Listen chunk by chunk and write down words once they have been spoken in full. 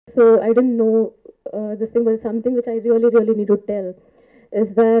so I didn't know this thing, but something which I really need to tell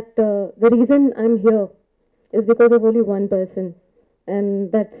is that the reason I'm here is because of only one person,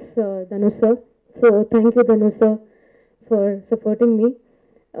 and that's Dhanush sir. So thank you, Dhanush sir, for supporting me.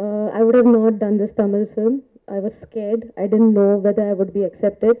 I would have not done this Tamil film. I was scared. I didn't know whether I would be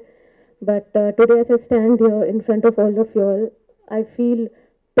accepted. But today, as I stand here in front of all of you all, I feel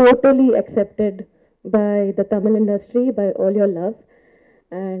totally accepted by the Tamil industry, by all your love.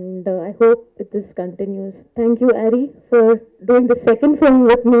 And I hope this continues. Thank you, Ari, for doing the second film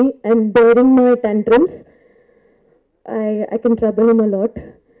with me and bearing my tantrums. I can trouble him a lot.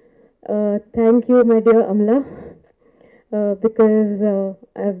 Thank you, my dear Amla, because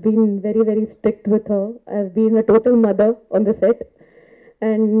I've been very strict with her. I've been a total mother on the set.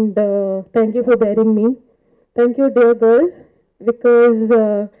 And thank you for bearing me. Thank you, dear girl, because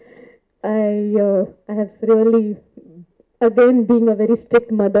I have really, again, being a very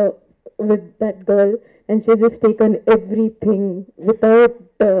strict mother with that girl, and she's just taken everything without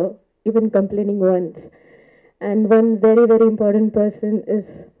even complaining once. And one very important person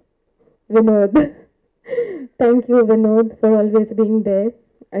is Vinod. Thank you, Vinod, for always being there.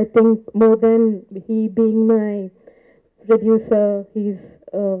 I think more than he being my producer, he's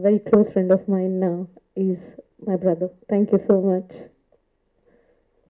a very close friend of mine now. He's my brother. Thank you so much.